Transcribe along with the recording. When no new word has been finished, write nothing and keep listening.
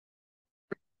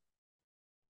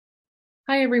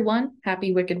Hi, everyone.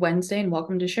 Happy Wicked Wednesday and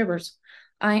welcome to Shivers.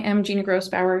 I am Gina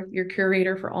Grossbauer, your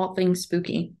curator for all things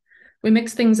spooky. We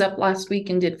mixed things up last week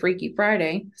and did Freaky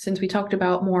Friday since we talked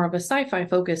about more of a sci fi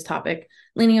focused topic,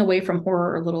 leaning away from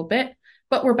horror a little bit,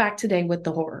 but we're back today with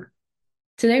the horror.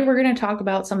 Today, we're going to talk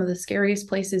about some of the scariest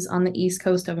places on the East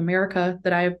Coast of America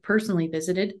that I have personally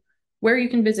visited, where you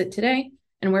can visit today,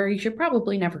 and where you should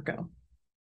probably never go.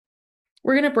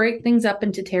 We're going to break things up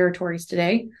into territories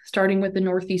today, starting with the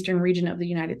northeastern region of the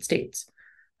United States.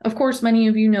 Of course, many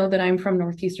of you know that I'm from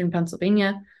northeastern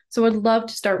Pennsylvania, so I'd love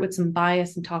to start with some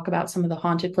bias and talk about some of the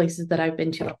haunted places that I've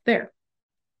been to up there.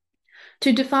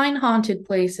 To define haunted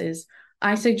places,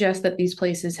 I suggest that these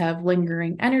places have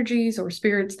lingering energies or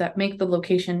spirits that make the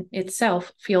location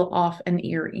itself feel off and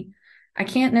eerie. I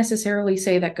can't necessarily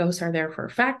say that ghosts are there for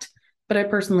a fact, but I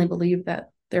personally believe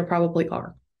that there probably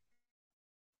are.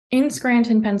 In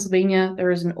Scranton, Pennsylvania,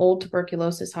 there is an old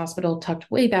tuberculosis hospital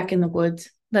tucked way back in the woods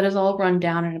that is all run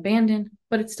down and abandoned,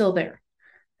 but it's still there.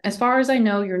 As far as I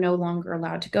know, you're no longer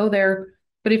allowed to go there,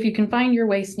 but if you can find your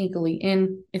way sneakily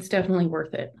in, it's definitely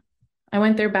worth it. I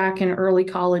went there back in early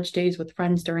college days with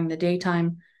friends during the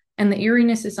daytime, and the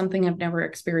eeriness is something I've never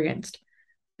experienced.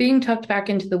 Being tucked back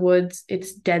into the woods,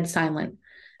 it's dead silent,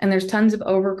 and there's tons of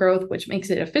overgrowth, which makes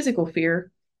it a physical fear,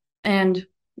 and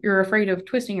you're afraid of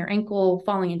twisting your ankle,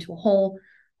 falling into a hole,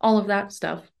 all of that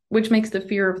stuff, which makes the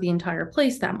fear of the entire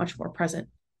place that much more present.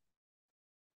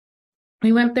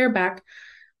 We went back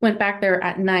there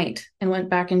at night and went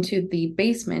back into the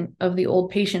basement of the old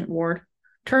patient ward,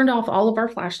 turned off all of our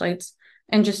flashlights,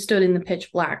 and just stood in the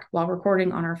pitch black while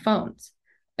recording on our phones.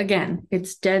 Again,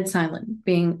 it's dead silent,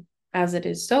 being as it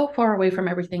is so far away from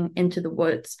everything into the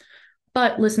woods.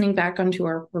 But listening back onto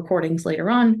our recordings later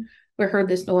on, we heard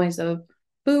this noise of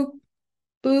boop,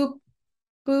 boop,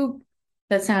 boop,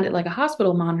 that sounded like a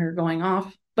hospital monitor going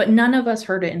off, but none of us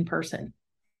heard it in person.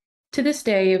 To this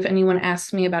day, if anyone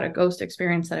asks me about a ghost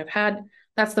experience that I've had,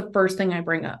 that's the first thing I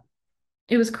bring up.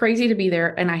 It was crazy to be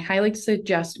there, and I highly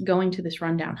suggest going to this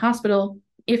rundown hospital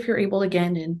if you're able to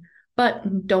get in,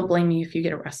 but don't blame me if you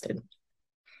get arrested.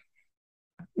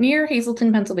 Near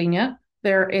Hazleton, Pennsylvania,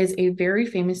 there is a very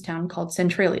famous town called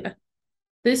Centralia.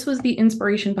 This was the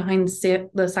inspiration behind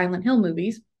the Silent Hill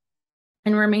movies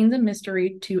and remains a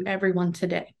mystery to everyone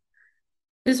today.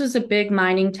 This was a big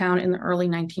mining town in the early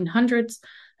 1900s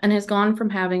and has gone from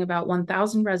having about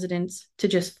 1,000 residents to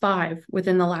just 5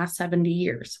 within the last 70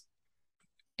 years.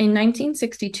 In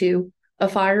 1962, a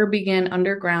fire began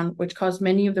underground, which caused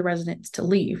many of the residents to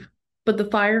leave, but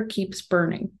the fire keeps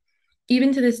burning.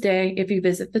 Even to this day, if you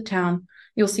visit the town,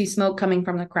 you'll see smoke coming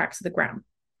from the cracks of the ground.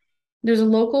 There's a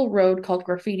local road called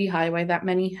Graffiti Highway that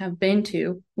many have been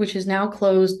to, which is now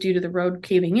closed due to the road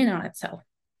caving in on itself.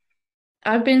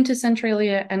 I've been to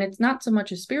Centralia, and it's not so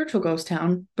much a spiritual ghost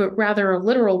town, but rather a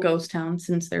literal ghost town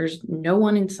since there's no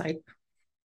one in sight.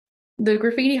 The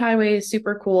Graffiti Highway is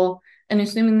super cool, and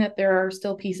assuming that there are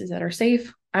still pieces that are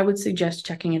safe, I would suggest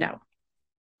checking it out.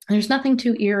 There's nothing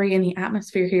too eerie in the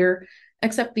atmosphere here,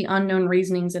 except the unknown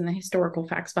reasonings and the historical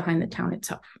facts behind the town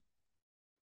itself.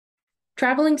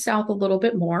 Traveling south a little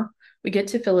bit more, we get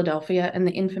to Philadelphia and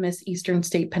the infamous Eastern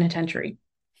State Penitentiary.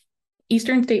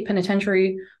 Eastern State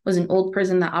Penitentiary was an old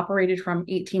prison that operated from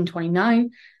 1829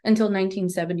 until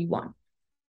 1971.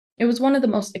 It was one of the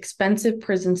most expensive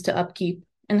prisons to upkeep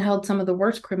and held some of the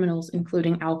worst criminals,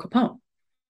 including Al Capone.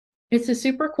 It's a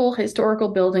super cool historical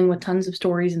building with tons of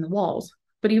stories in the walls,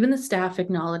 but even the staff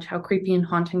acknowledge how creepy and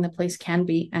haunting the place can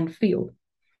be and feel.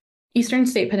 Eastern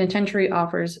State Penitentiary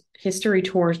offers history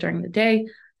tours during the day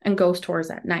and ghost tours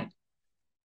at night.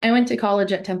 I went to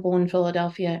college at Temple in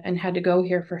Philadelphia and had to go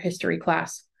here for history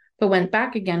class, but went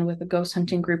back again with a ghost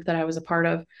hunting group that I was a part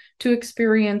of to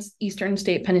experience Eastern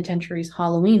State Penitentiary's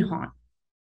Halloween haunt.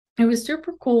 It was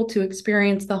super cool to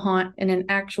experience the haunt in an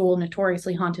actual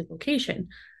notoriously haunted location,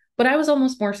 but I was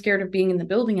almost more scared of being in the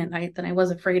building at night than I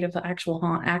was afraid of the actual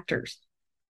haunt actors.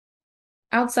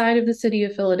 Outside of the city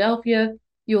of Philadelphia,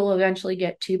 you'll eventually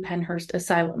get to Pennhurst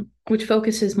Asylum, which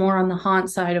focuses more on the haunt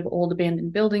side of old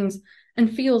abandoned buildings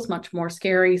and feels much more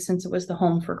scary since it was the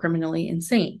home for criminally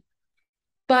insane.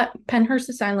 But Pennhurst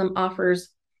Asylum offers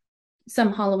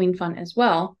some Halloween fun as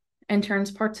well and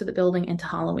turns parts of the building into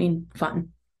Halloween fun.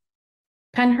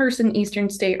 Pennhurst and Eastern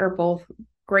State are both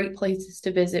great places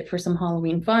to visit for some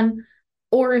Halloween fun,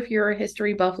 or if you're a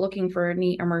history buff looking for a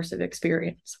neat immersive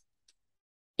experience.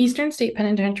 Eastern State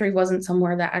Penitentiary wasn't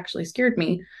somewhere that actually scared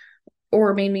me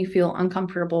or made me feel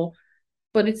uncomfortable,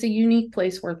 but it's a unique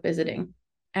place worth visiting.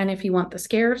 And if you want the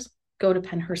scares, go to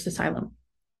Pennhurst Asylum.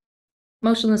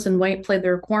 Motionless in White played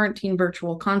their quarantine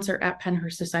virtual concert at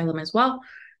Pennhurst Asylum as well,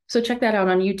 So check that out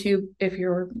on YouTube if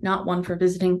you're not one for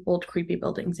visiting old creepy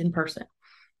buildings in person.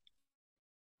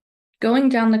 Going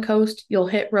down the coast, you'll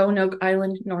hit Roanoke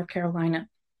Island, North Carolina.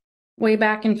 Way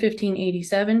back in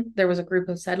 1587, there was a group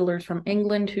of settlers from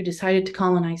England who decided to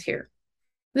colonize here.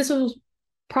 This was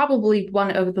probably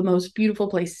one of the most beautiful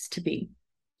places to be.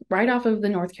 Right off of the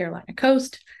North Carolina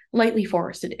coast, lightly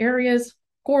forested areas,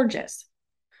 gorgeous.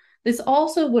 This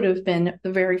also would have been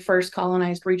the very first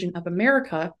colonized region of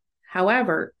America.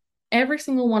 However, every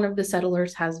single one of the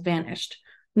settlers has vanished.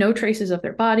 No traces of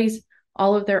their bodies,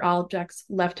 all of their objects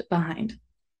left behind.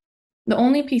 The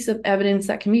only piece of evidence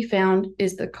that can be found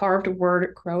is the carved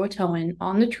word Croatoan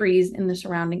on the trees in the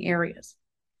surrounding areas.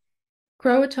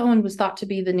 Croatoan was thought to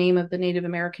be the name of the Native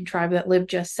American tribe that lived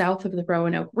just south of the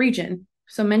Roanoke region,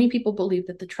 so many people believe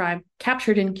that the tribe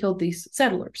captured and killed these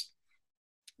settlers.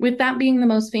 With that being the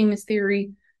most famous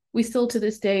theory, we still to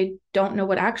this day don't know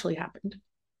what actually happened.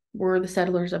 Were the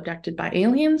settlers abducted by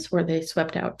aliens? Were they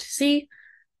swept out to sea?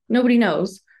 Nobody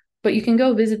knows, but you can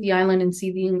go visit the island and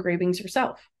see the engravings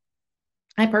yourself.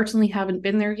 I personally haven't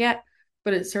been there yet,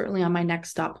 but it's certainly on my next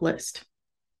stop list.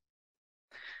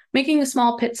 Making a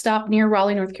small pit stop near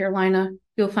Raleigh, North Carolina,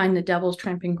 you'll find the Devil's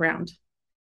Tramping Ground.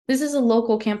 This is a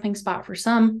local camping spot for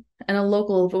some and a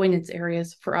local avoidance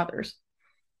areas for others.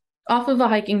 Off of a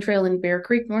hiking trail in Bear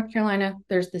Creek, North Carolina,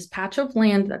 there's this patch of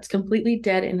land that's completely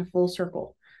dead in a full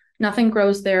circle. Nothing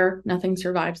grows there, nothing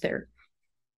survives there.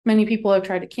 Many people have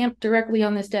tried to camp directly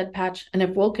on this dead patch and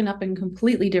have woken up in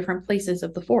completely different places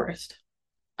of the forest.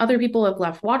 Other people have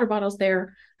left water bottles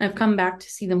there and have come back to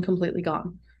see them completely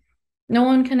gone. No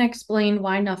one can explain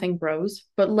why nothing grows,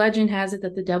 but legend has it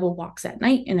that the devil walks at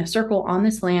night in a circle on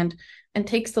this land and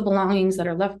takes the belongings that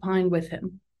are left behind with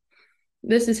him.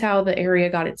 This is how the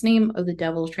area got its name of the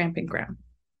Devil's Tramping Ground.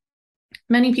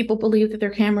 Many people believe that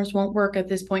their cameras won't work at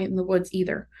this point in the woods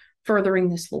either, furthering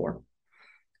this lore.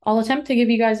 I'll attempt to give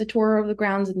you guys a tour of the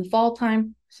grounds in the fall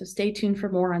time, so stay tuned for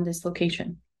more on this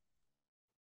location.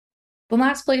 The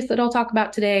last place that I'll talk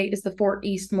about today is the Fort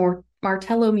East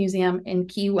Martello Museum in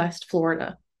Key West,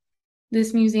 Florida.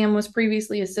 This museum was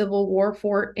previously a Civil War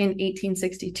fort in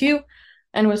 1862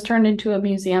 and was turned into a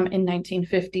museum in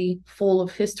 1950 full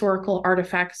of historical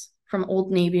artifacts from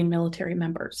Old Navy and military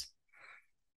members.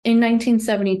 In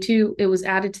 1972, it was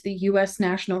added to the U.S.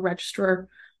 National Register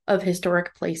of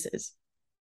Historic Places.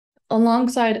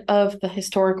 Alongside of the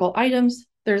historical items,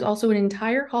 there's also an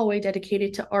entire hallway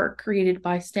dedicated to art created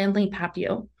by Stanley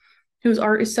Papio, whose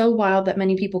art is so wild that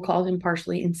many people call him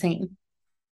partially insane.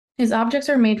 His objects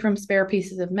are made from spare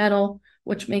pieces of metal,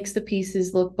 which makes the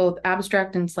pieces look both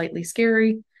abstract and slightly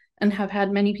scary, and have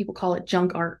had many people call it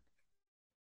junk art.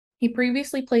 He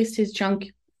previously placed his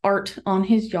junk art on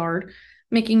his yard,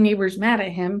 making neighbors mad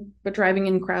at him, but driving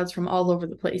in crowds from all over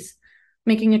the place,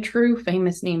 making a true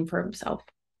famous name for himself.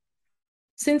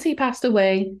 Since he passed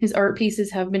away, his art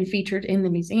pieces have been featured in the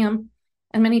museum,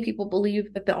 and many people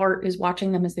believe that the art is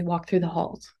watching them as they walk through the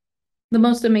halls. The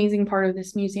most amazing part of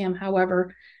this museum,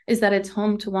 however, is that it's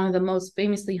home to one of the most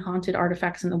famously haunted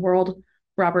artifacts in the world,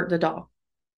 Robert the Doll.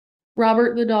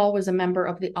 Robert the Doll was a member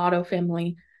of the Otto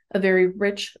family, a very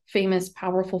rich, famous,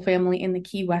 powerful family in the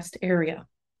Key West area.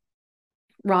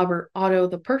 Robert Otto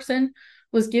the person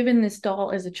was given this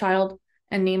doll as a child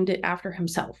and named it after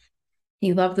himself.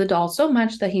 He loved the doll so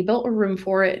much that he built a room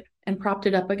for it and propped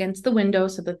it up against the window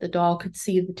so that the doll could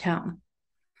see the town.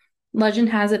 Legend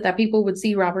has it that people would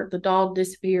see Robert the Doll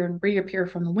disappear and reappear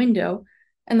from the window,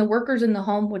 and the workers in the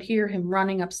home would hear him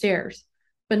running upstairs,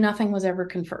 but nothing was ever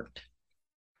confirmed.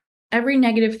 Every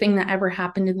negative thing that ever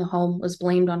happened in the home was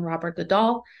blamed on Robert the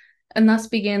Doll, and thus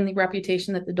began the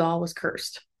reputation that the doll was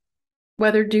cursed.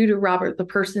 Whether due to Robert the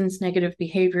person's negative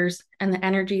behaviors and the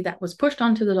energy that was pushed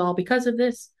onto the doll because of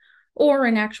this, or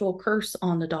an actual curse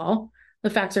on the doll, the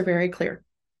facts are very clear.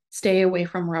 Stay away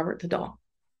from Robert the Doll.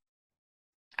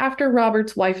 After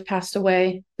Robert's wife passed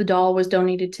away, the doll was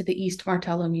donated to the East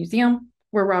Martello Museum,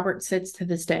 where Robert sits to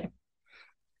this day.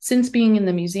 Since being in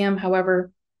the museum,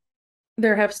 however,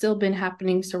 there have still been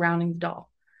happenings surrounding the doll.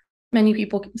 Many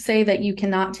people say that you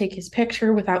cannot take his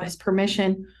picture without his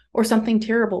permission, or something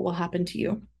terrible will happen to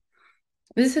you.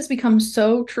 This has become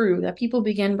so true that people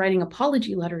began writing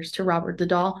apology letters to Robert the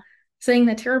Doll, saying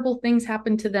that terrible things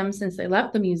happened to them since they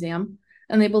left the museum,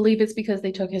 and they believe it's because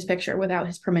they took his picture without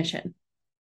his permission.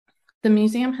 The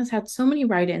museum has had so many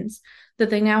write-ins that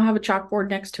they now have a chalkboard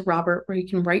next to Robert where you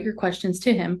can write your questions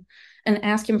to him and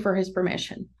ask him for his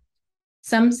permission.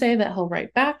 Some say that he'll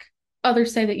write back,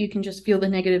 others say that you can just feel the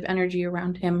negative energy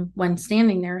around him when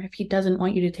standing there if he doesn't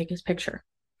want you to take his picture.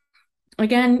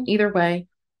 Again, either way,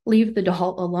 leave the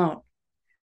doll alone.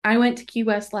 I went to Key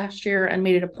West last year and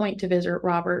made it a point to visit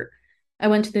Robert. I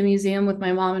went to the museum with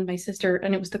my mom and my sister,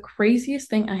 and it was the craziest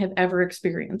thing I have ever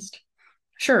experienced.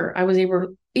 Sure, I was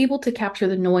able to capture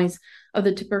the noise of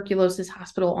the tuberculosis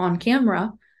hospital on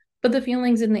camera, but the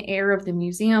feelings in the air of the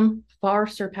museum far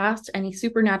surpassed any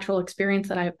supernatural experience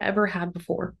that I've ever had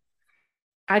before.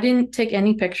 I didn't take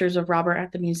any pictures of Robert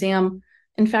at the museum.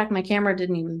 In fact, my camera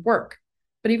didn't even work.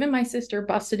 But even my sister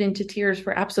busted into tears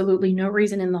for absolutely no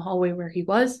reason in the hallway where he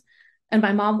was. And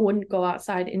my mom wouldn't go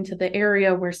outside into the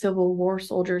area where Civil War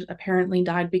soldiers apparently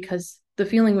died because the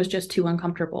feeling was just too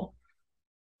uncomfortable.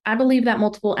 I believe that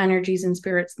multiple energies and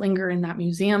spirits linger in that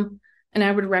museum, and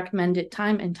I would recommend it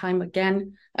time and time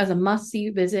again as a must-see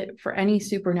visit for any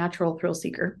supernatural thrill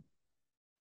seeker.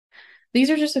 These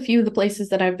are just a few of the places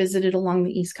that I've visited along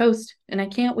the East Coast, and I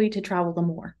can't wait to travel them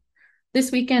more.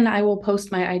 This weekend, I will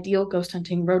post my ideal ghost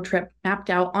hunting road trip mapped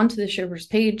out onto the Shivers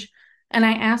page, and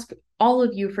I ask all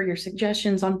of you for your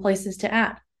suggestions on places to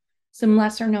add, some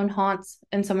lesser known haunts,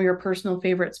 and some of your personal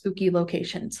favorite spooky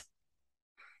locations.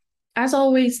 As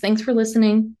always, thanks for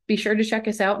listening. Be sure to check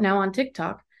us out now on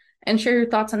TikTok and share your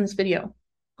thoughts on this video.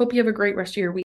 Hope you have a great rest of your week.